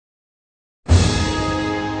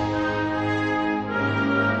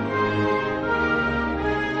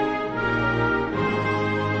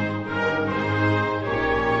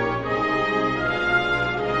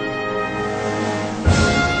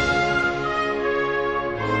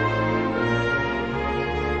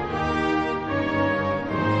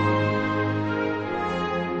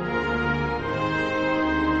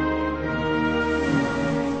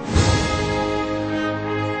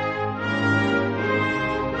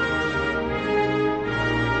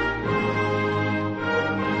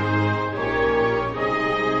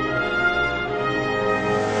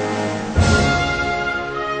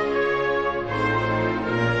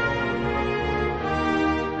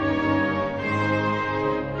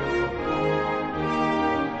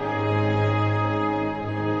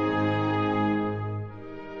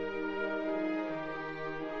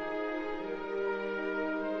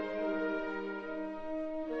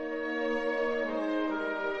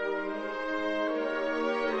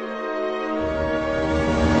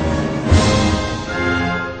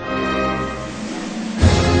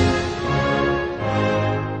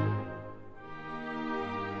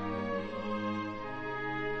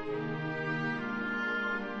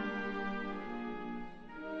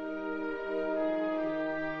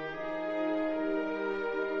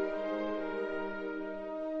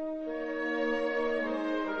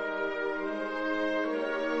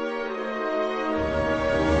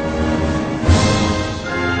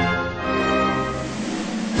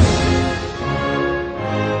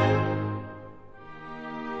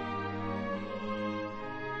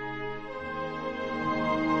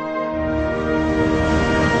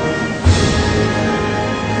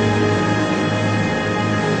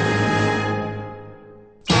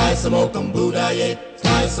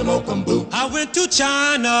I went to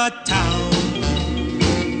Chinatown,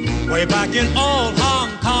 way back in old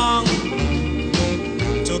Hong Kong,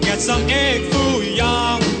 to get some egg foo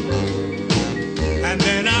young, and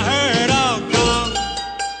then I heard a gong.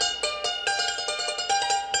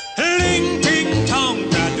 Ling ting tong,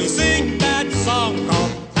 tried to sing that song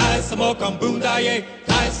called Tai Samokam Boom Daye,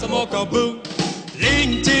 Tai Samokam Boo.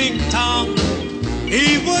 Ling ting tong,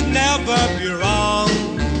 he would never be wrong.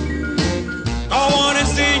 Go on and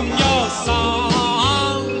sing your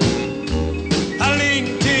song, a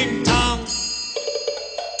ling ting tong,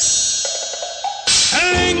 a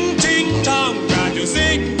ling ting tong. Try to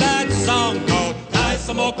sing that song called Tai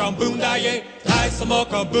Samokam Boom Daye, Tai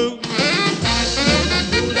Samokam Boo. Tai Samokam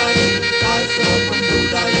Boo Daye, Tai Samokam Boo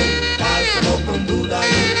Daye, Tai Samokam Boo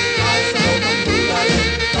Daye, Tai Samokam Boo Daye,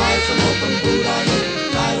 Tai Samokam Boo Daye,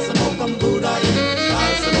 Tai Samokam Boo Daye,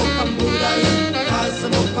 Tai Samokam Boo Daye, Tai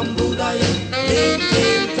Samokam Boo Daye. Ling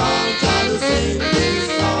ting tong, try to sing this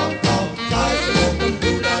song called Tai Samokam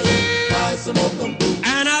Boo Daye, Tai Samokam Boo.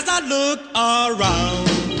 And as I look around,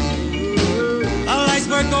 the lights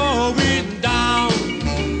were going down,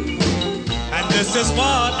 and this is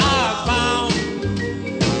what I found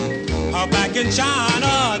back in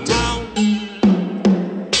Chinatown.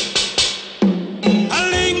 A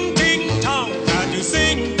ling ting tong, tried to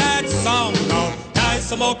sing that song called Tai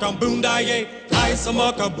Samokam Boom Daye, Tai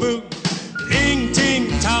Samokam Boo. Ling ting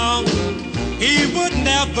tong, he would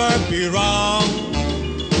never be wrong.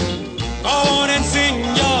 Go on and sing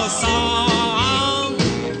your song,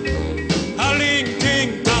 a ling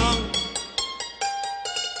ting tong,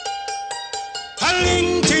 a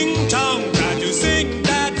ling ting tong. Try to sing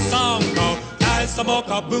that song called Tai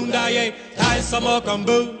Samokam Boom Daye, Tai Samokam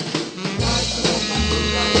Boo. Tai Samokam Boo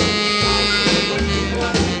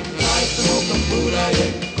Daye,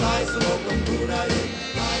 Tai Samokam Boo Daye,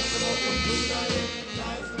 Tai Samokam Boo Daye.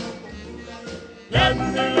 Let me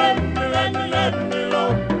know, let me know,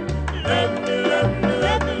 let me know, let me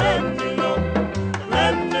know, let me know.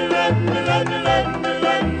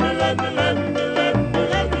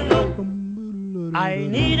 I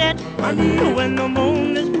need it when the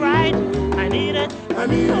moon is bright. I need it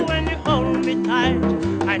when you hold me tight.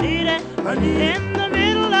 I need it in the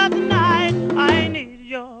middle of the night. I need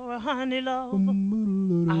your honey love.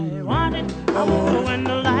 I want it when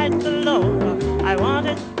the lights are low. I want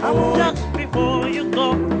it just before you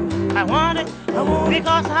go. I want it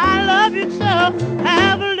because I love you so.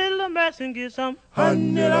 Have a little mercy and give some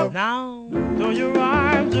honey love. Now throw your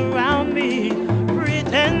arms around me,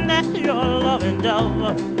 pretend that you're loving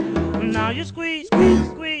dove. Now you squeeze, squeeze,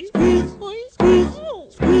 squeeze, squeeze, squeeze, squeeze,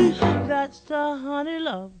 squeeze. That's the honey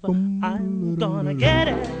love. I'm gonna get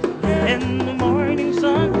it in the morning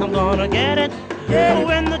sun. I'm gonna get it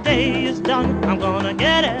when the day is done. I'm gonna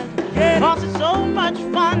get it, cause it's so much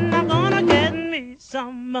fun. I'm gonna get me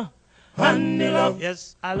some honey love.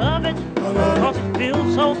 Yes, I love it, cause it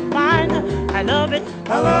feels so fine. I love it,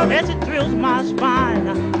 yes, it thrills my spine.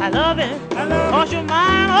 I love it, cause you're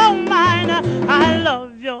mine, oh mine. I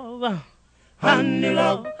love your honey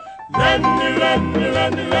love. Let me, let me,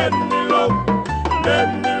 let me, let me love. Let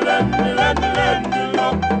me, let me, let me, let me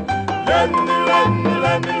love. Let me, let me,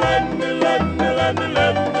 let me, let me, let me, let me, let me,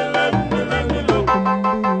 let me, let me love.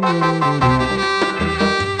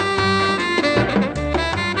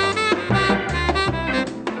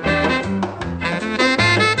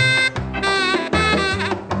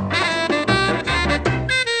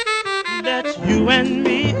 That's you and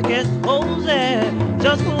me against Jose,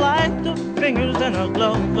 just like the fingers in a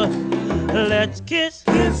glove. Let's kiss,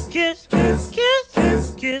 kiss, kiss, kiss, kiss,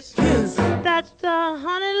 kiss, kiss, kiss. That's the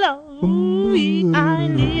honey love. Ooh, I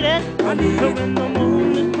need it when the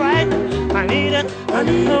moon is bright. I need it when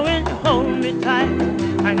you hold me tight.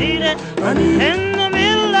 I need it in the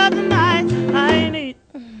middle of the night. I need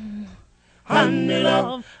honey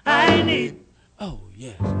love. I need, oh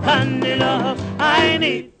yeah, honey love. I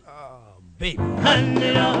need, baby,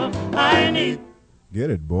 honey love. I need. Get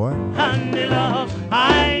it, boy. Honey love,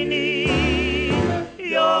 I need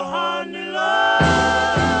your honey love.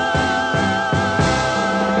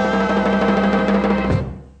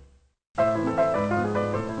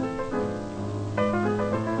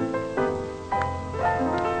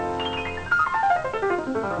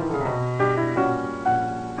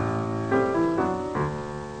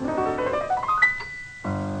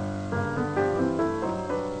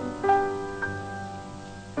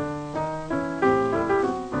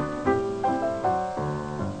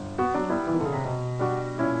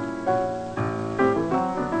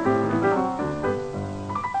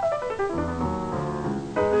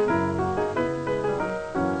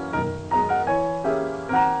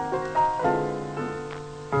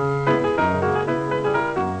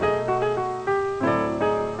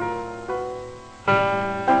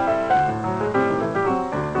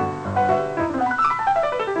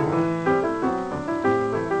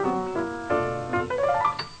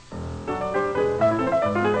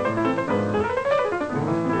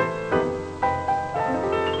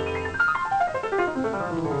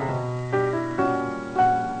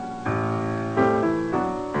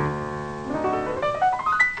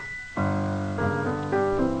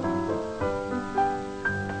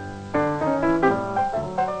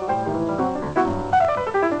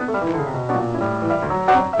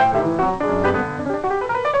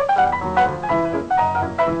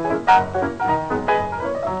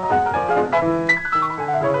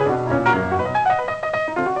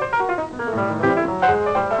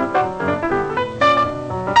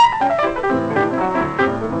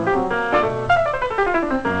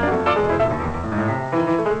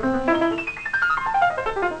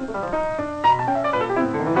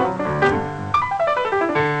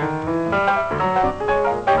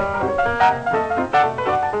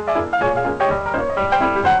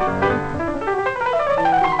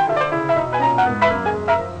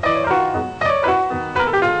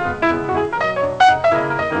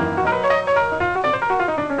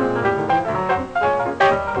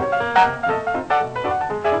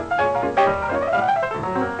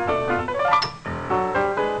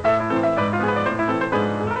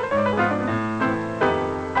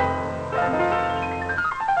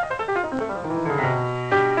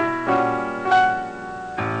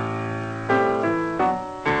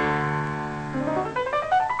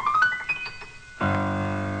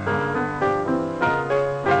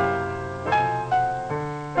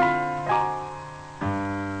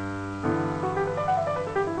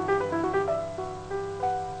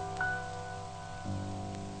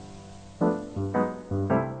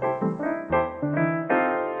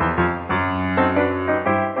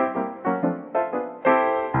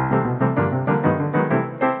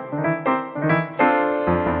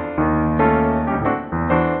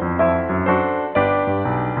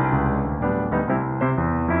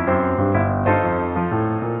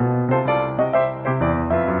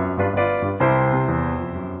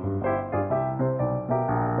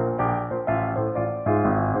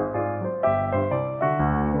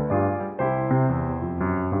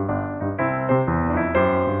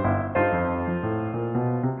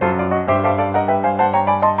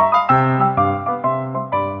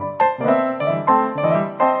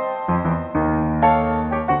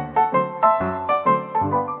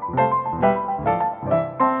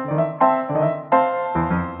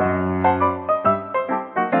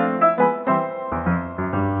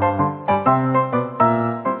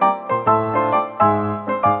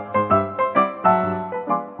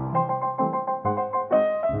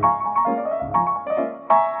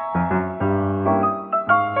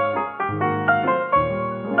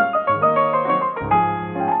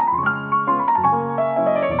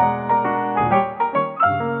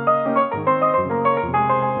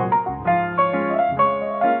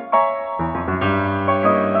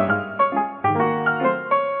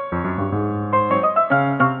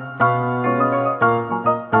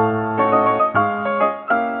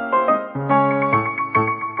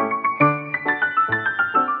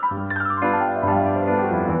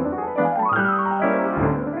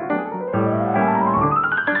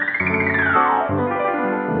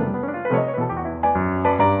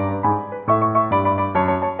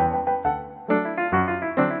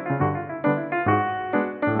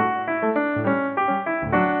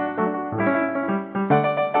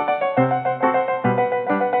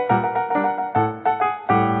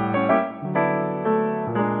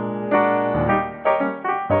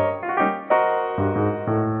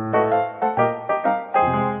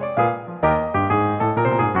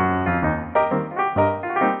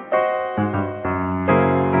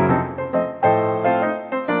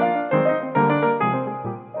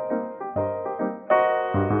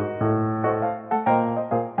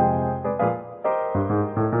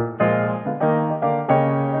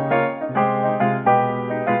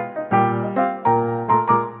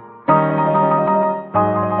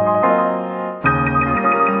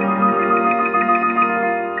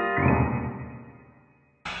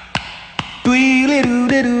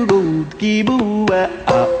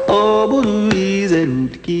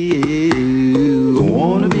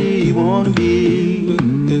 Wanna be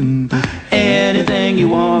anything you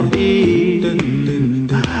wanna be,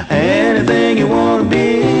 anything you wanna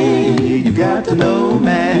be. You got to know,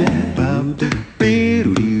 man.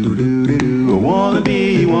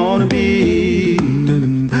 Wanna be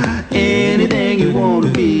anything you wanna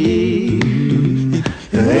be,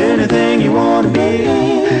 anything you wanna be.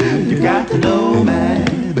 You got to know, man.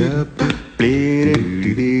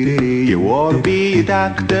 You wanna be a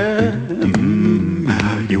doctor,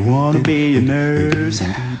 you wanna be a nurse,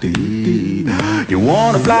 you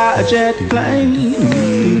wanna fly a jet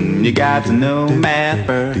plane, you got to know math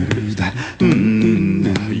first.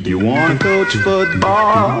 You wanna coach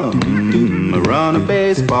football, run a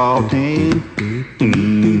baseball team,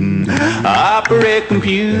 operate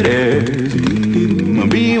computers,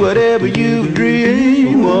 be whatever you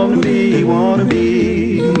dream. Wanna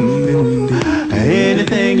be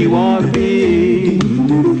anything you wanna be,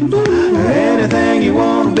 anything you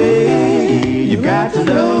wanna be. You got to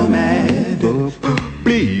know, man.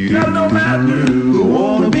 Please, gotta know, man.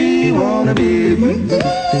 Wanna be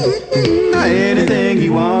anything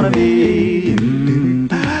you wanna be,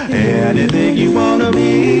 anything you wanna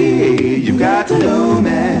be. You got to know,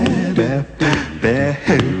 man.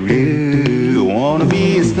 Wanna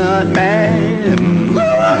be a stunt man,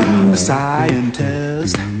 a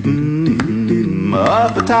scientist, a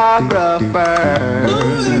photographer,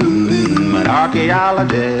 an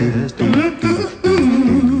archaeologist,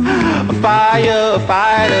 a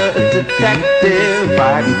firefighter, a detective,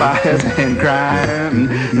 fighting fires and crime.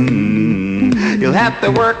 You'll have to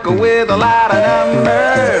work with a lot of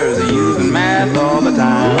numbers, using math all the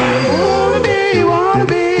time.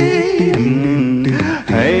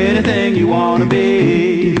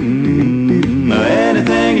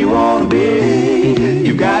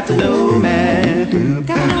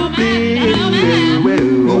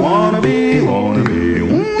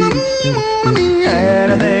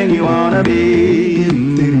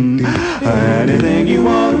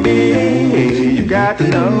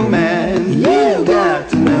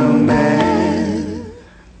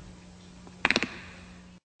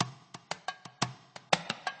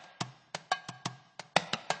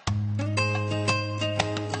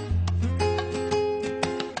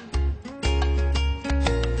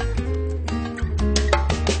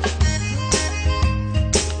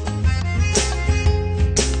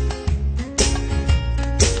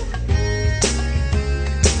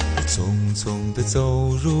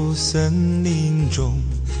 走入森林中，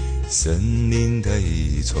森林的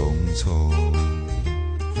一丛丛，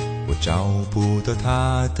我找不到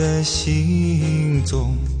它的行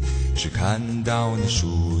踪，只看到那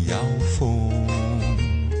树摇风。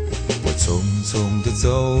我匆匆地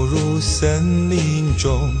走入森林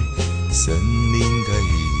中，森林的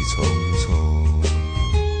一丛丛，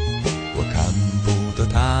我看不到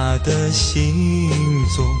它的行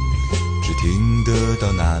踪，只听得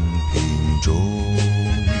到南屏钟。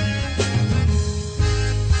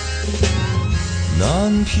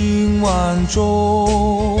南屏晚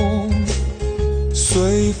钟，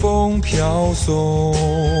随风飘送，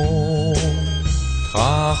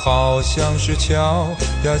它好像是敲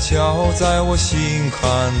呀敲在我心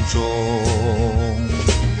坎中。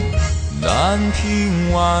南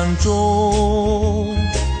屏晚钟，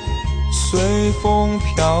随风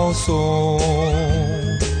飘送，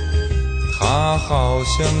它好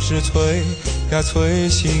像是催呀催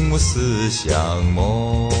醒我思乡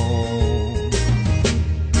梦。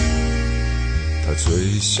它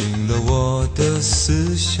催醒了我的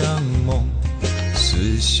思乡梦，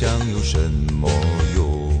思乡有什么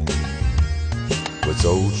用？我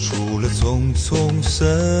走出了丛丛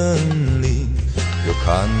森林，又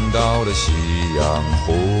看到了夕阳红。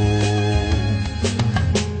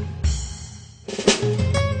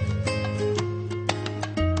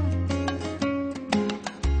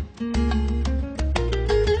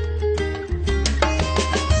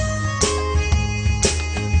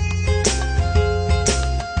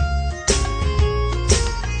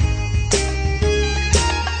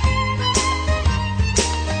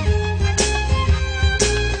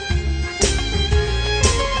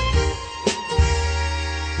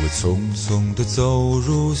匆匆地走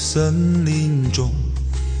入森林中，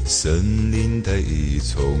森林的一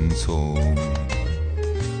丛丛，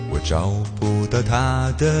我找不到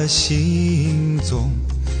它的行踪，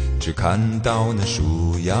只看到那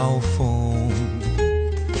树摇风。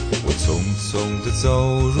我匆匆地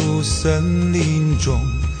走入森林中，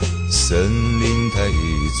森林的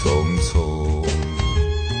一丛丛，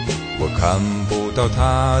我看不到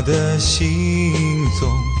它的行踪，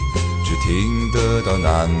只听得到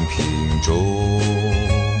南屏钟。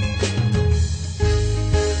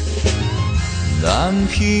南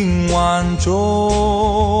屏晚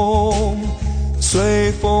钟，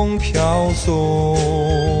随风飘送，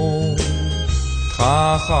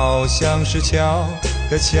它好像是敲呀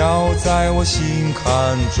敲在我心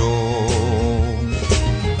坎中。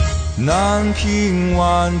南屏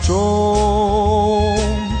晚钟，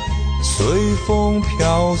随风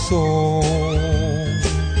飘送，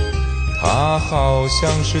它好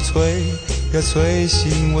像是催呀催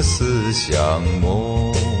醒我思乡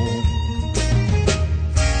梦。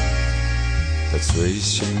它催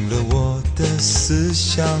醒了我的思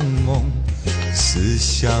乡梦，思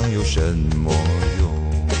乡有什么用？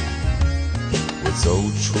我走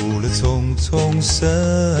出了丛丛森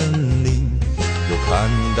林，又看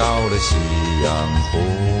到了夕阳红，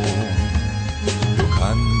又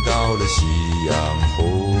看到了夕阳红，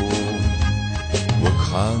我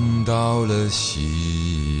看到了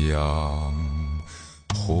夕阳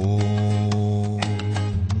红。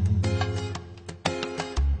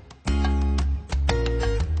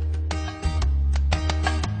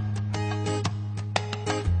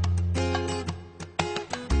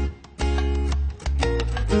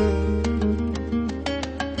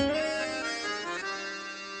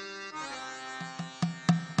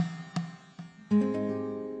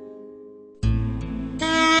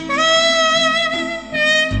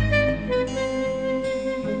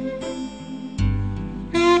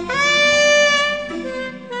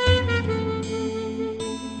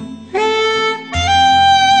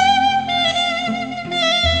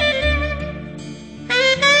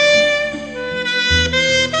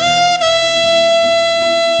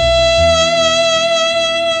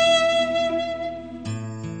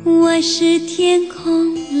我是天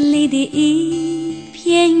空里的一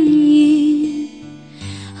片云，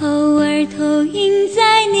偶尔投影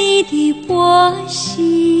在你的波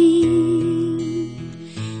心。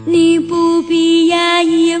你不必压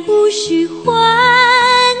抑，也无需欢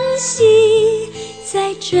喜，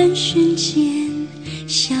在转瞬间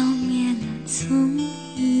消灭了踪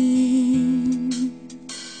影。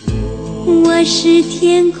我是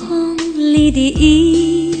天空里的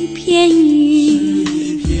一片云，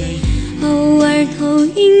偶尔投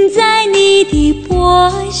影在你的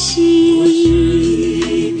波心。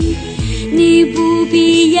你不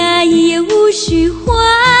必压抑，也无需欢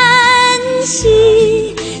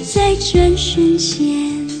喜，在转瞬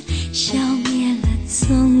间消灭了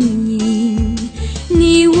踪影。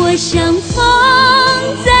你我相逢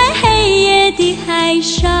在黑夜的的海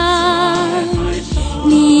上，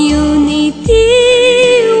你有你的，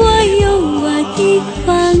我有我的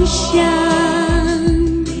方向，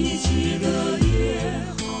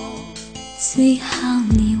最好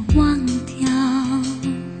你忘掉，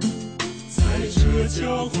在这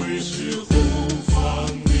交汇时互放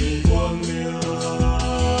的光亮。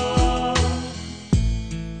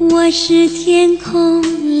我是天空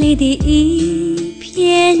里的一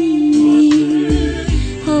片云，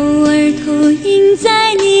偶尔投影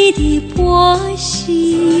在你的波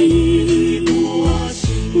心，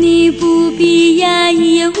你不必压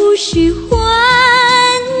抑，也无需欢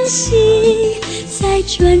喜，在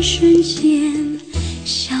转瞬间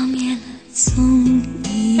消灭了踪影。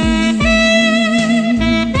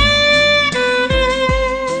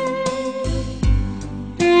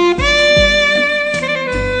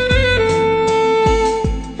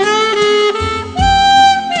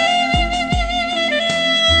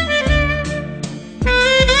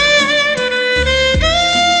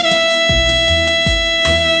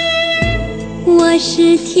我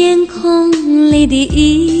是天空里的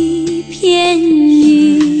一片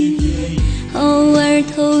云，偶尔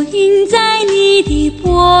投影在你的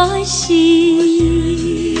波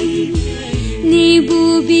心，你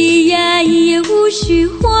不必压抑，也无需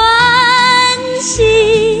欢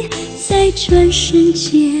喜，在转瞬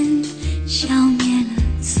间消灭了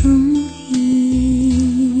踪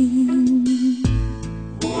影。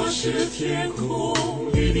我是天空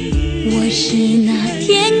里的云，我是那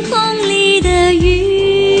天空里的云，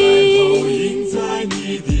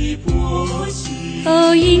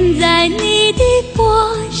投影在你的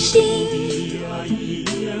波心，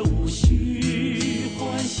也无需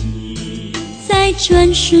欢喜，在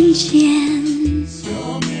转瞬间消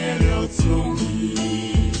灭了踪影。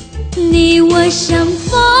你我相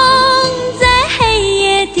逢在黑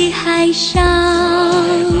夜的海上，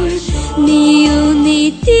你有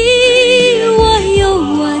你的，我有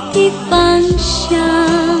我的方向，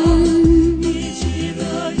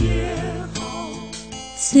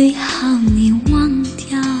最好你忘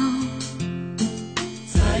掉，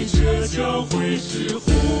在这交汇时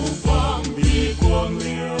互放的光亮。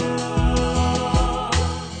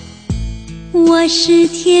我是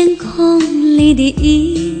天空里的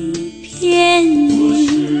一片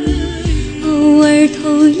云，偶尔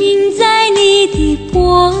投影在你的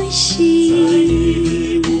波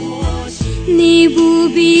心，你不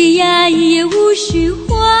必压抑，也无需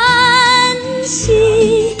欢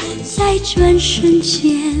喜，在转瞬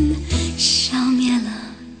间消灭了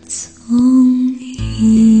踪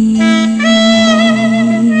影。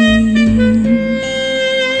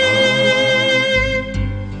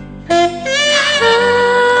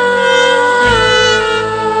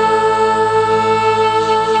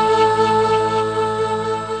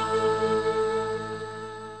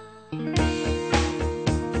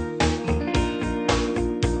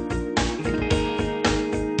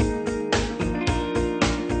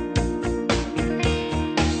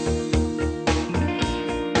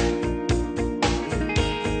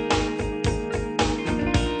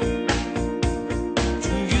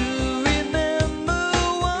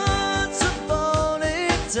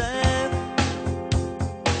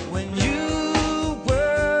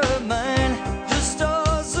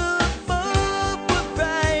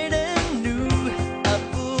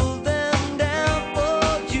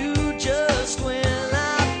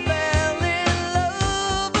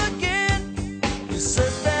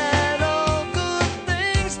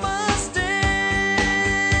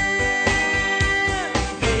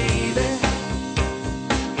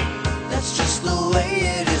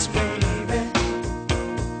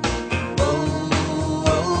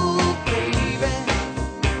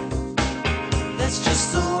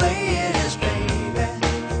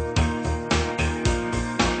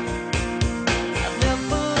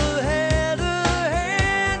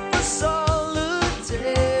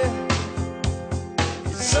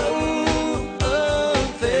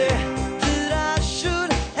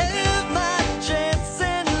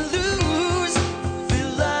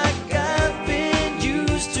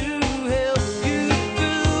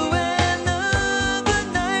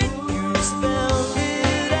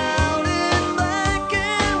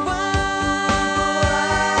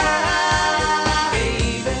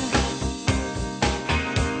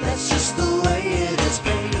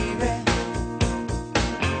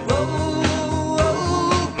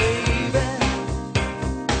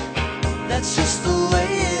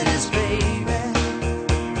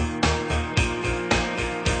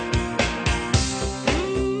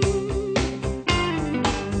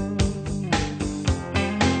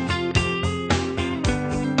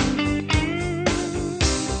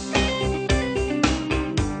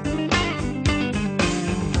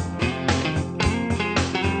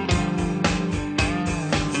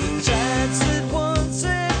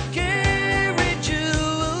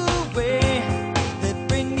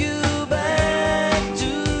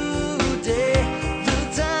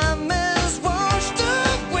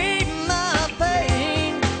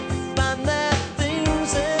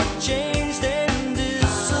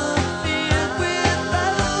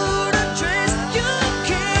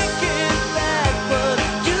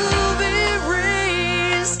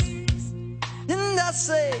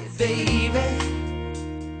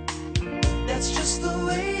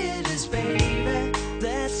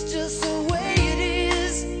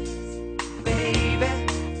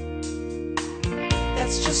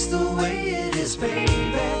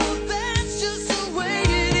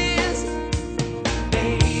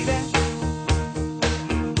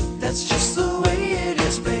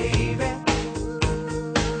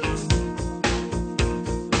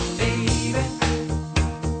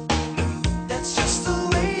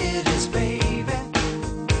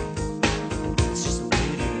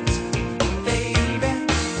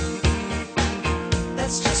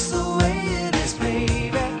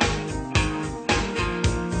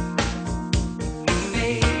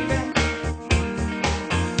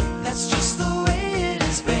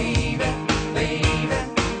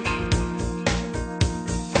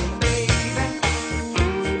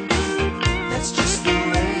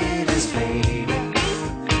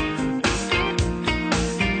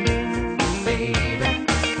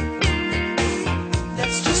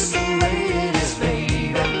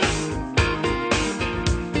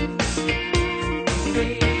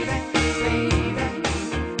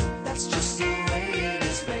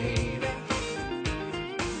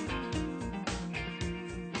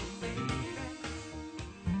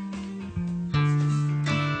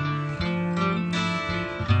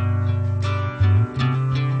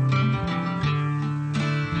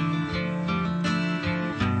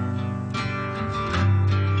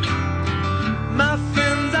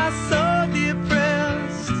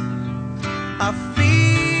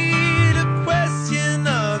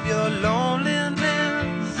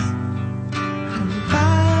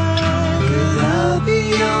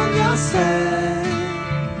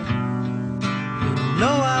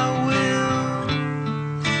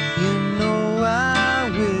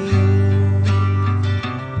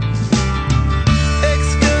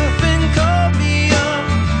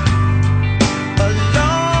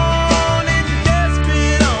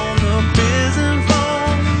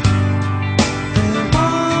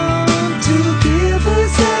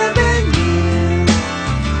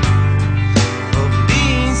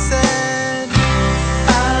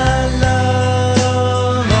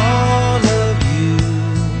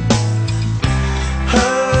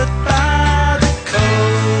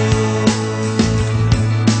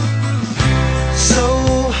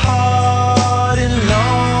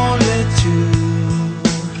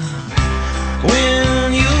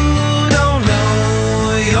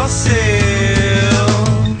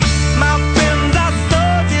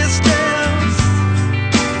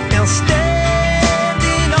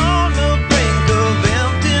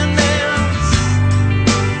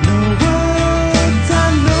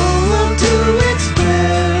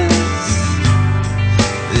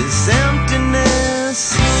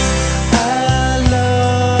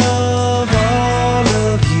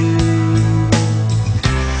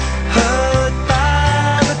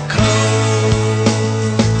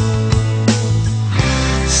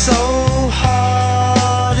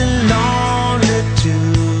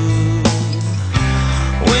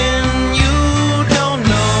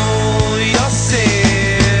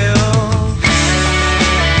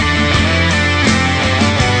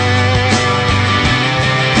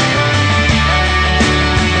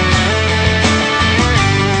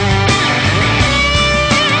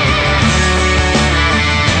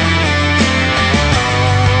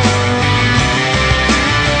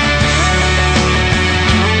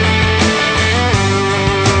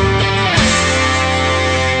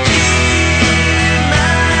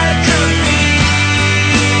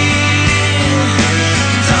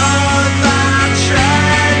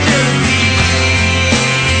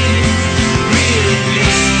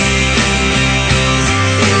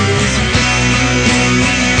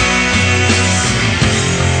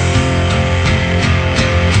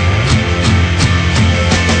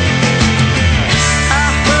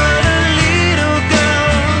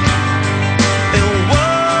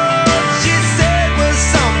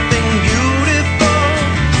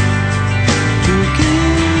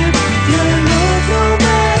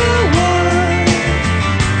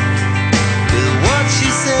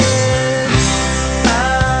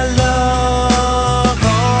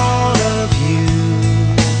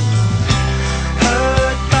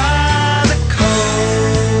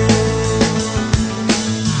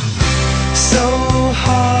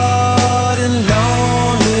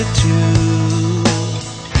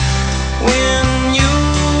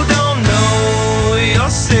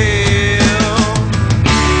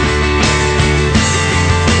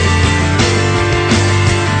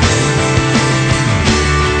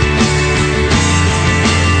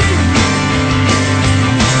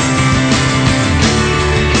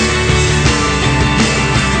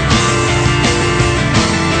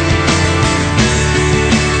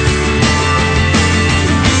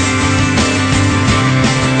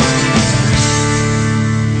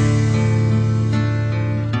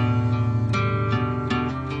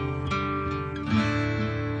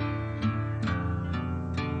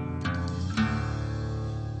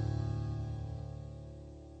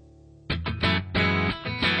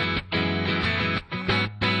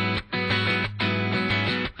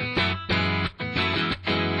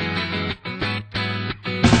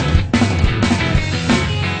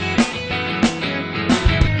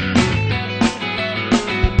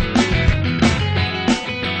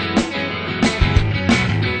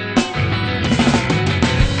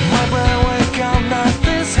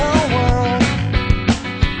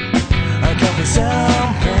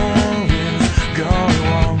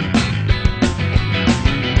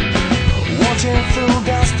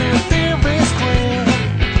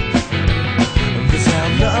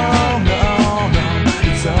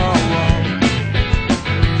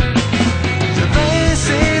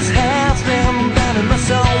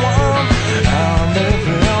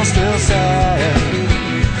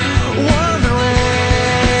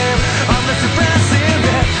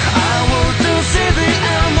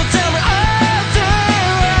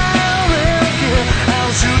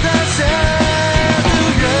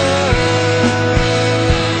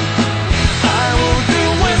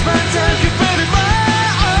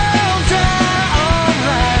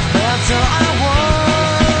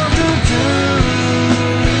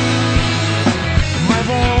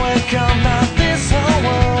come out this whole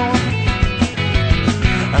world.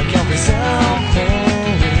 I can't be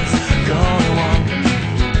something's going wrong.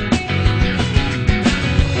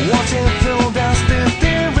 Watching through the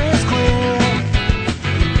steering wheel,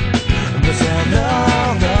 they say no,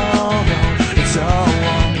 no, no, it's all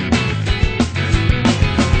wrong.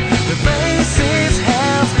 The basis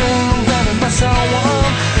has been running by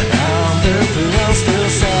someone, and the feeling's still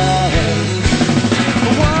sad.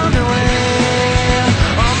 Wondering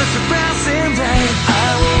on this depressing day, I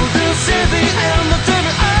will do see the end of the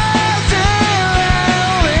all day I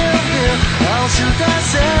live here. How should I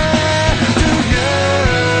say to you?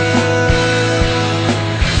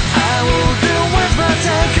 I will do with my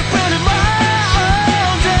take it pretty much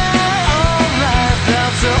all day, all life.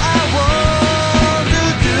 That's all I want to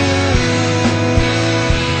do.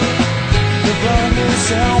 The brightest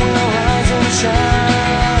sun will rise and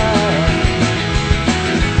shine,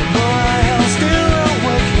 but I am still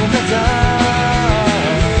awake in the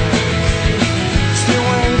dark, still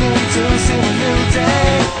waiting to see a new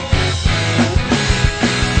day.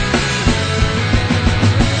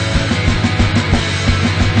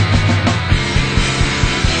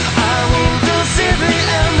 I will do see the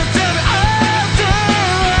end of the all day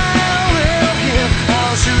I live here. How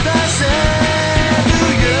should I say to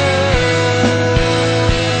you?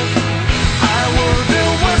 I will do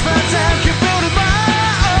what's my time, keep building my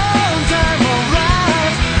own time of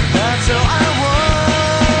life. That's all I want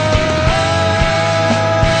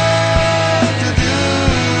to do.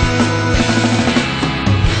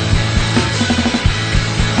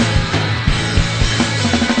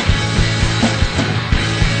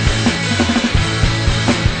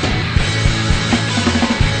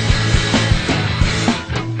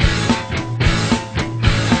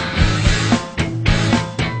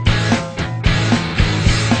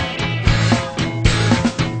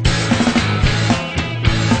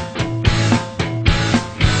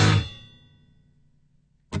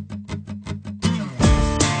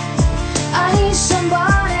 I need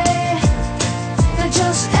somebody, not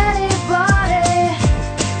just anybody.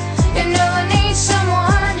 You know I need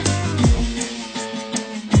someone.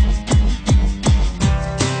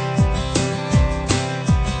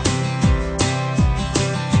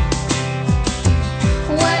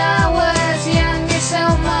 When I was younger, so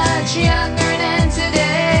much younger than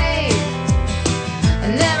today, I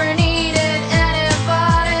never needed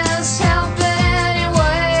anybody's help in any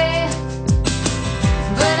way.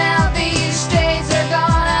 But now these days are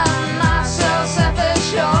gone, I'm not so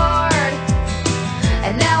self-assured.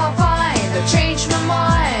 And now I find I've changed my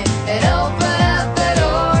mind and open up the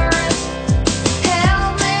doors.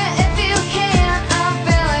 Help me if you can, I'm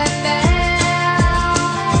feeling down.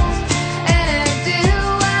 And I do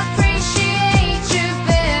appreciate you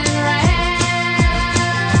being around.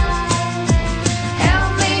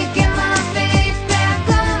 Help me get my feet back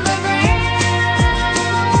on the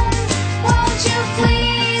ground. Won't you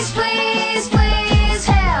please, please, please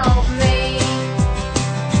help me?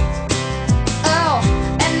 Oh,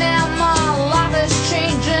 and now my life is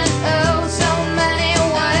changing, oh, so many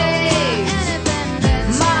ways.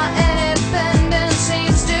 My independence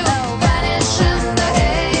seems to vanish in the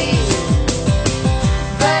haze.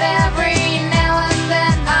 But every now and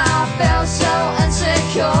then I feel so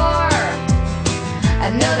insecure. I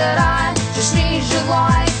know that I just need you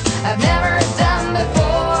like I've never done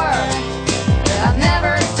before. I've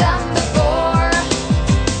never done before.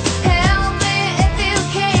 Help me if you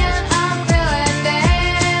can, I'm feeling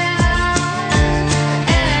down.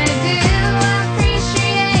 And I do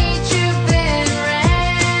appreciate you being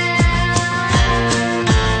around.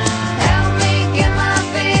 Help me get my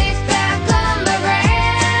feet back on the ground.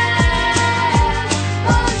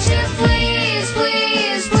 Won't you please,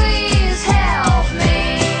 please, please help me?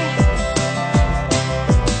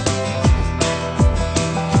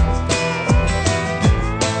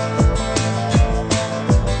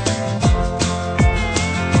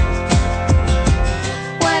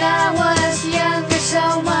 When I was younger,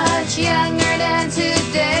 so much younger than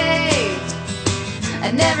today,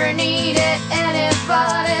 I never needed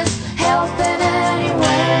anybody's help in any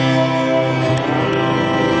way.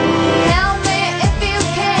 Help me if you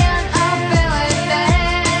can, I'm feeling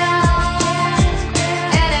down.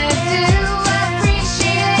 And I do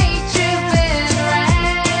appreciate you being around.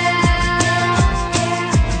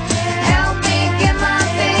 Help me get my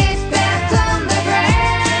feet back on the ground.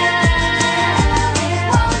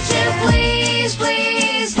 Won't you please,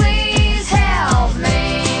 please, please help me?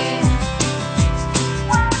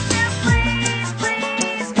 Won't you please,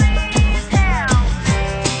 please, please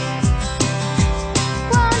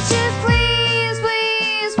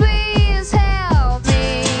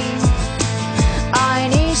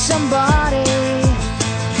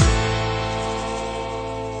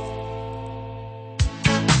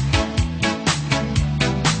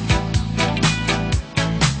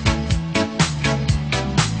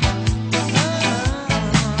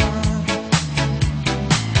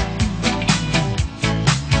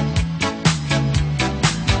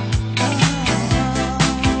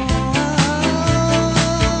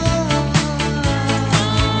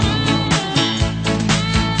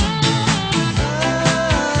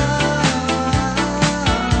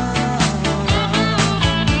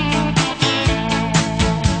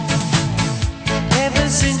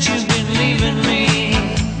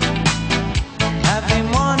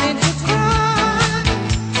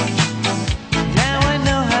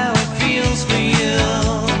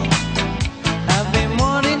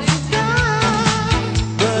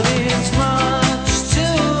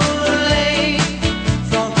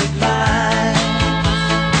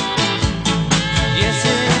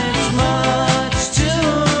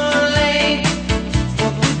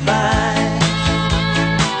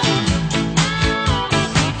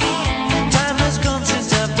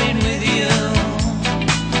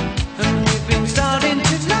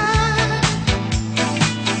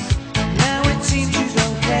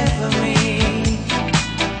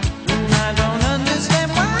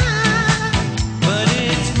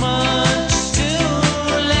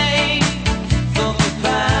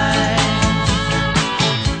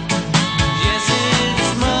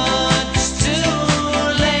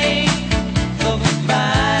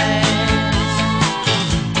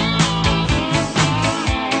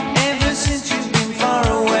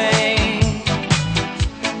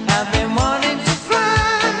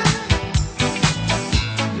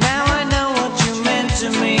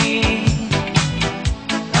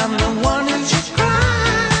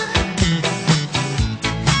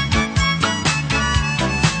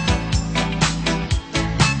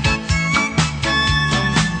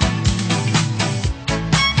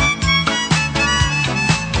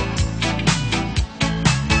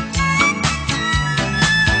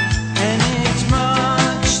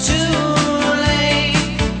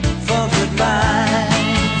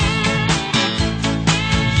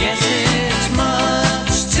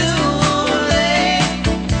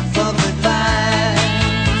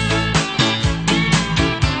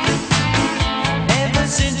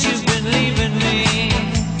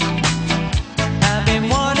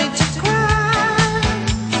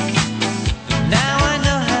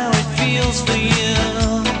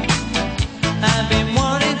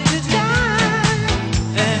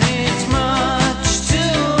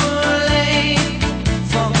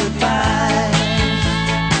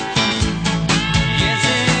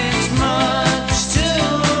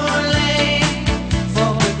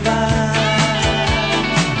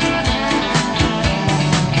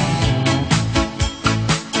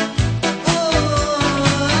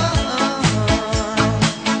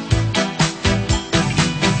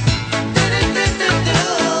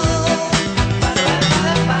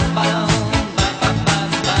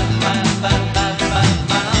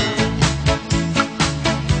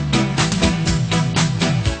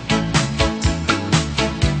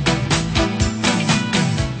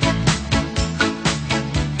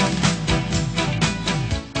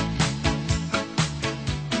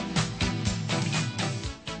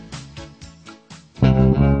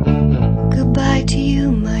to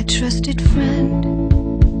you, my trusted friend.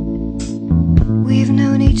 We've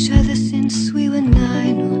known each other since we were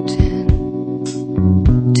 9 or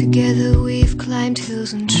 10. Together we've climbed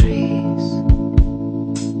hills and trees,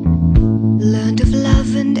 learned of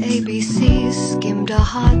love and ABCs, skimmed our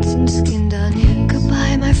hearts and skinned our knees.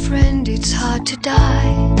 Goodbye, my friend, it's hard to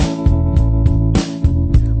die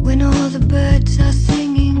when all the birds are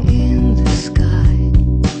singing in the sky.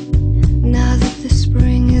 Now that the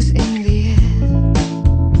spring is in the air,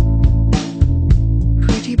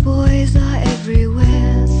 pretty boys are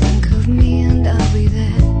everywhere. Think of me and I'll be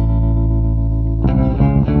there.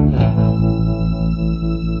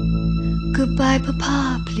 Goodbye,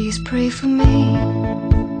 Papa, please pray for me.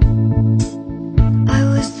 I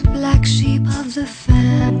was the black sheep of the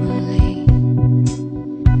family.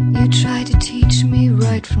 You tried to teach me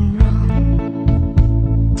right from wrong.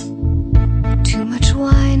 Too much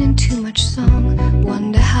wine and too much song.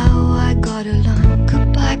 Wonder how I got along.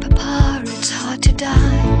 Goodbye, Papa, it's hard to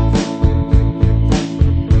die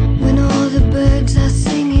when all the birds are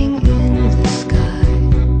singing in the sky.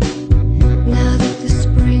 Now that the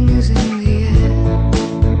spring is in the air,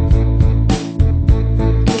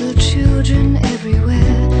 little children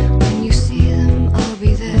everywhere. When you see them, I'll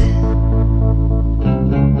be there.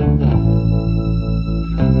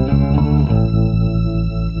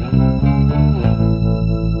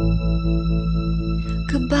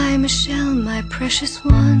 Goodbye, Michelle, my precious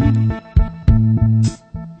one.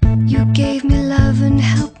 You gave me love and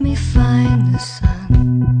helped me find the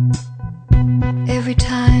sun. Every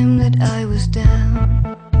time that I was down,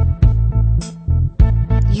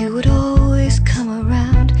 you would always come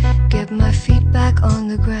around, get my feet back on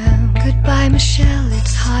the ground. Goodbye, Michelle,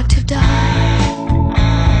 it's hard to die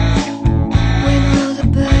when all the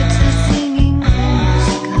birds are singing in the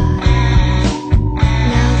sky.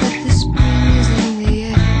 Now that the spring is in the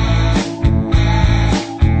air,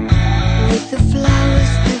 with the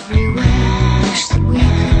flowers everywhere, wish that we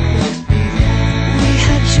could both be there. We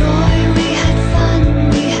had joy, we had fun,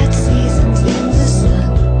 we had seasons in the sun,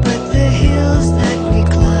 but the hills that we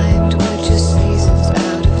climbed were just seasons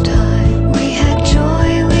out of time. We had joy,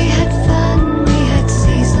 we had fun, we had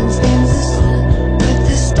seasons in the sun, but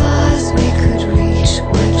the stars we could reach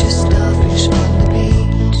were just starfish on the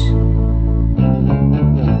beach.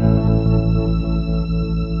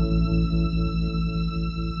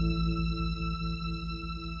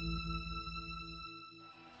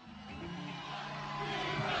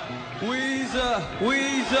 Weezer,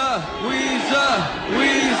 Weezer, Weezer,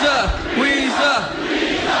 Weezer, Weezer.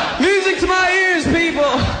 Music to my ears,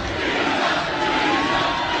 people.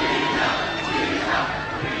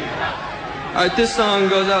 All right, this song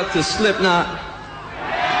goes out to Slipknot,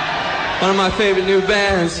 one of my favorite new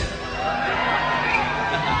bands.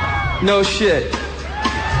 No shit.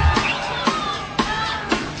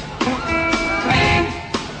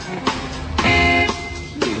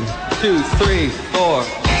 2, 3, 4.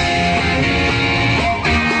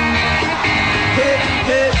 Hit,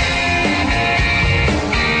 hit.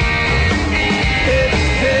 Hit,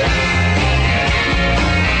 hit.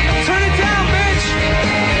 Turn it down, bitch.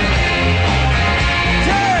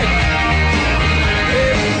 Take.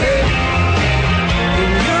 Hit, hit.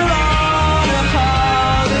 When you're on a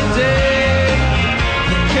holiday,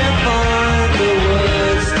 you can't find the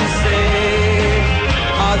words to say.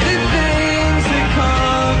 Are the things that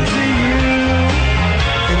come to you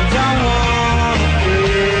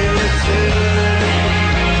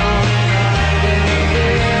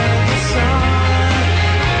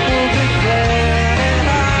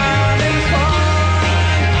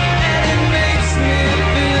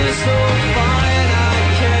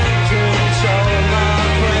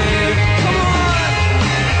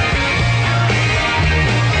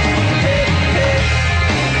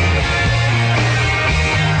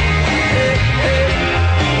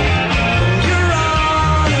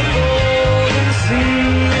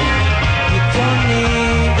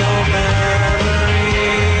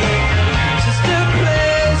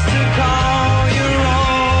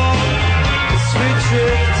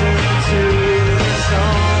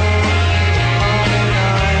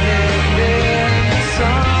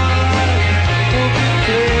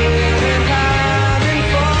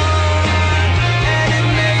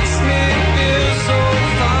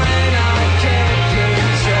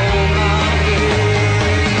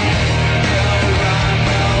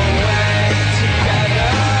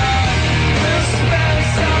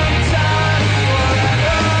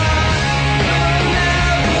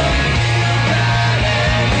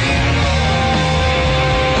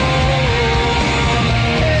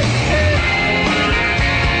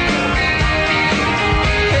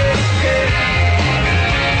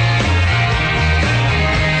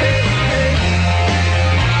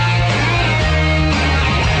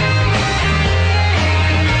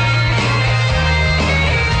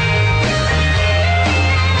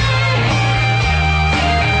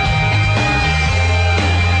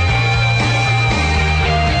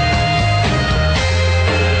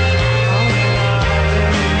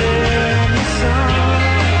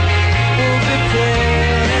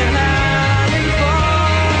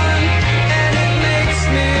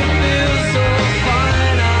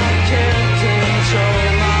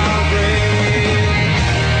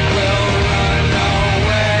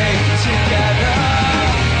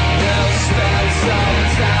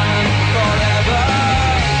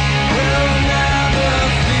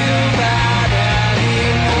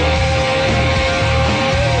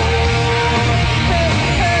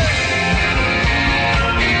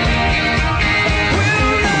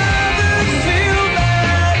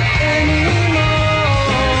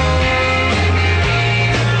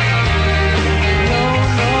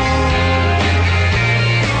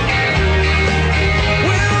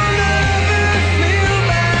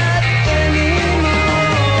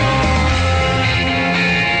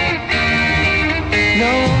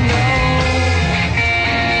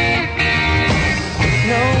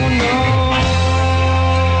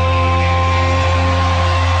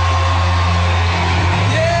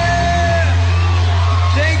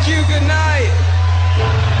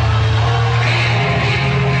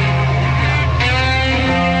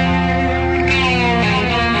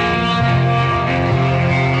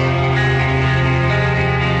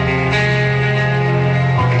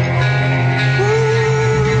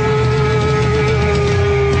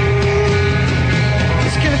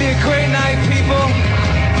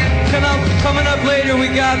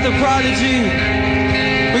Prodigy.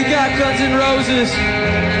 We got Guns N' Roses.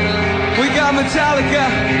 We got Metallica.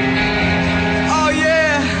 Oh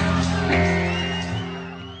yeah.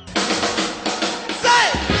 Say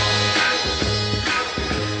it.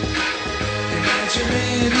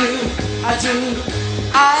 Imagining you, I do.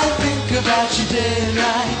 I think about you day and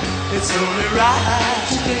night. It's only right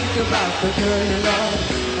to think about the girl you love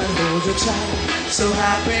and hold her tight. So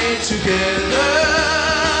happy together.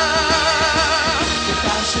 If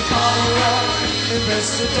I should call her up and press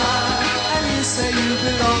the dial, and you say you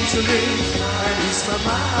belong to me, I lose my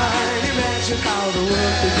mind. Imagine how the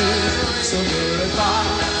world could be so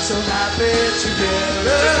unified, so happy together.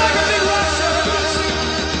 It's like a big rock show.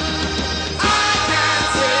 I can't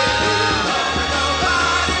say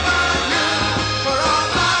nobody but you for all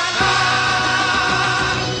my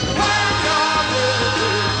life. When you're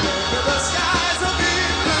blue, the skies will be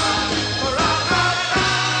blue for all my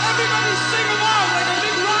life. Everybody sing along like a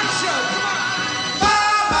big rock show.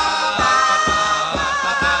 Come on.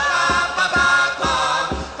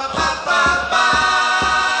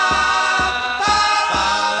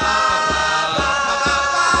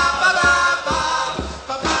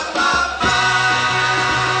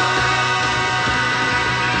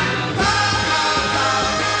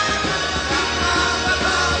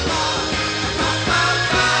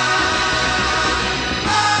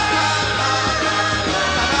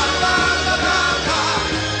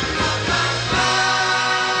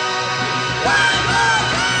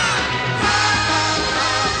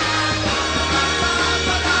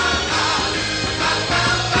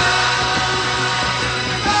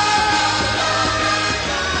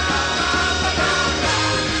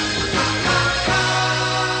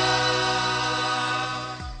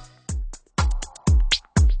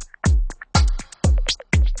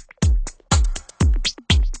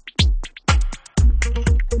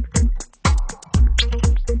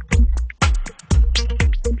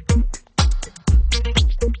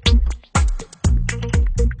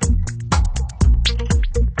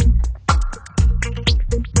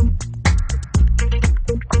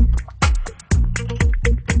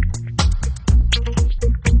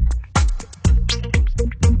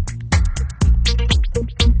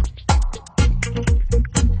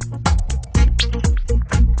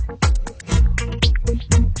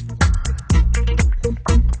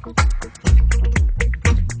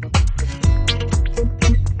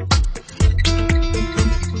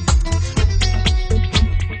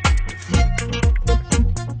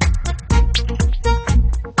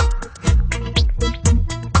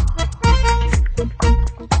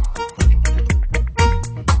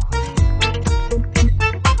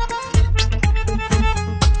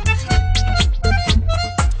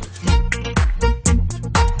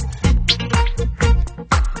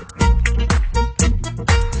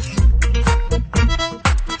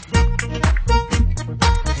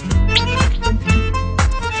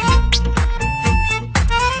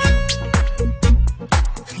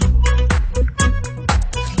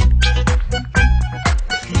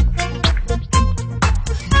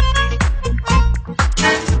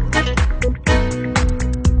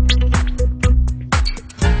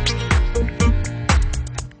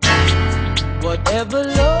 Whatever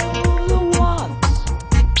Lola wants,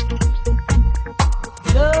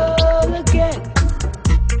 Lola gets.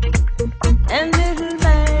 And little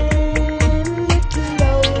man, little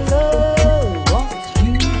Lola wants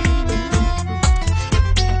you.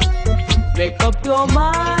 Make up your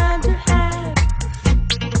mind to have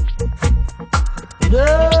no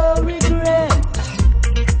regret.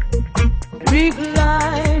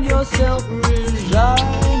 Recline yourself,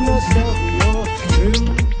 resign yourself, you're through.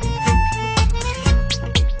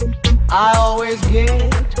 I always get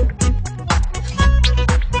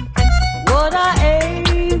what I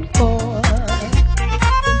aim for,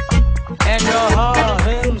 and your heart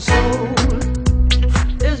and soul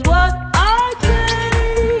is what I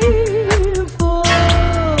crave for.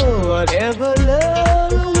 Whatever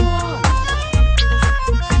Lola wants,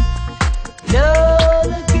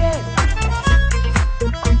 Lola gets.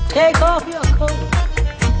 Take off your coat,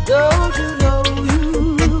 don't you know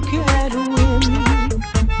you can't win?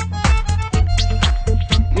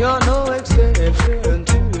 Your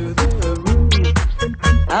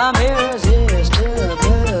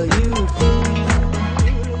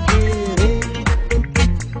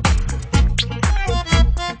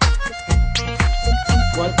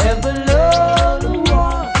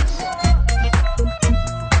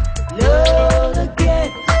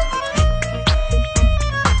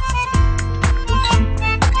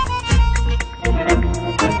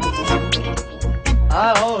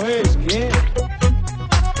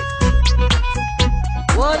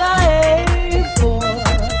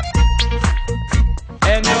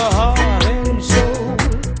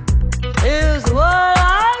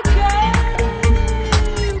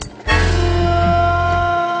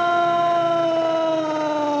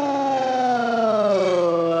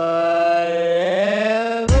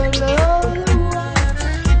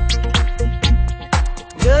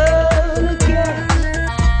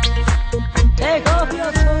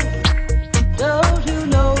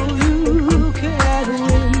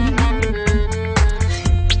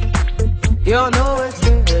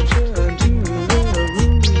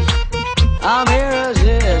I'm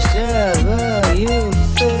irresistible, you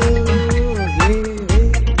fool.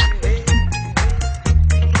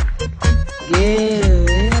 Give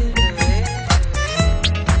it,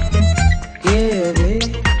 give it.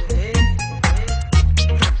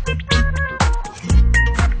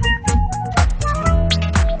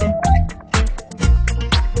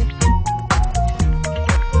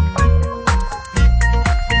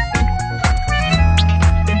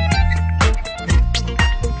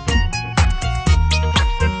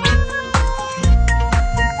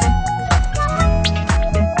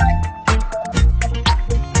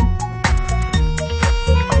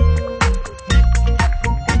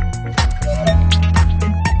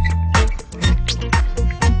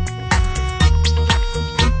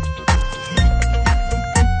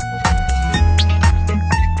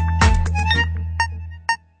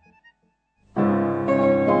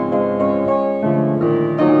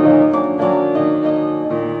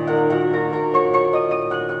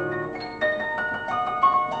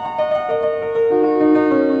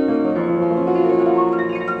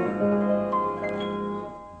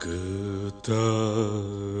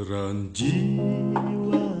 Getaran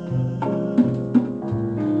jiwa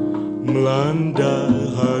melanda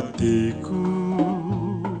hatiku,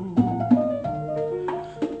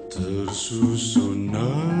 tersusun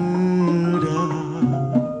nada,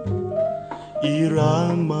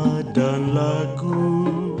 irama dan lagu.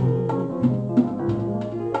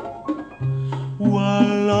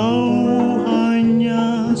 Walau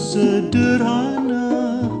hanya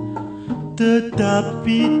sederhana,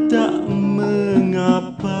 tetapi tak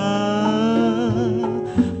mengapa.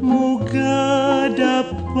 Moga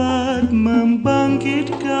dapat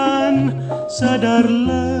membangkitkan.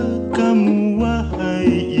 Sadarlah kamu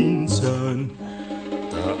wahai insan,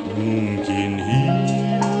 tak mungkin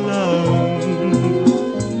hilang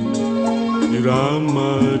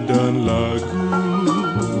irama dan lagu,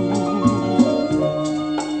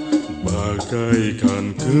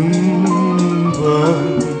 bagaikan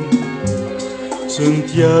kembang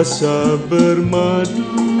sentiasa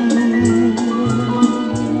bermadu.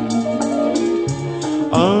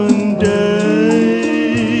 Andai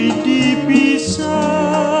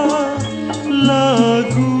dipisah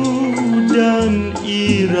lagu dan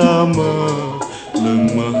irama,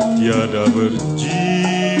 lemah tiada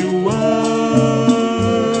berjiwa,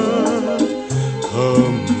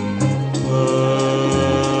 hampa.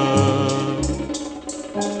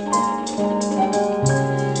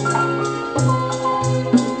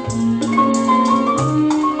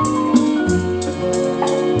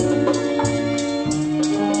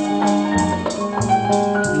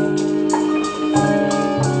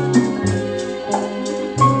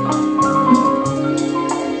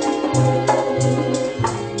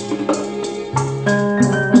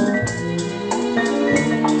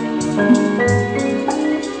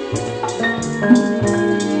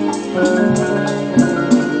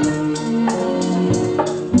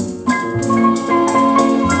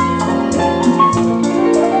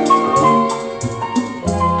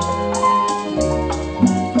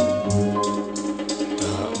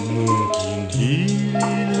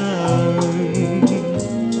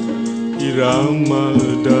 Irama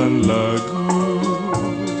dan lagu,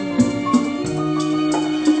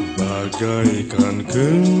 bagaikan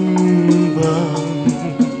kembang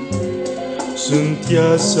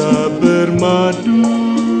sentiasa bermadu.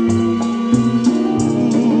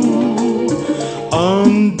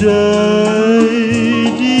 Andai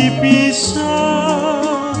dipisah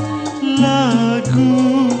lagu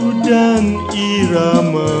dan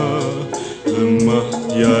irama, lemah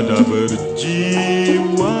tiada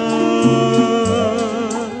berjiwa,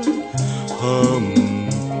 hampa.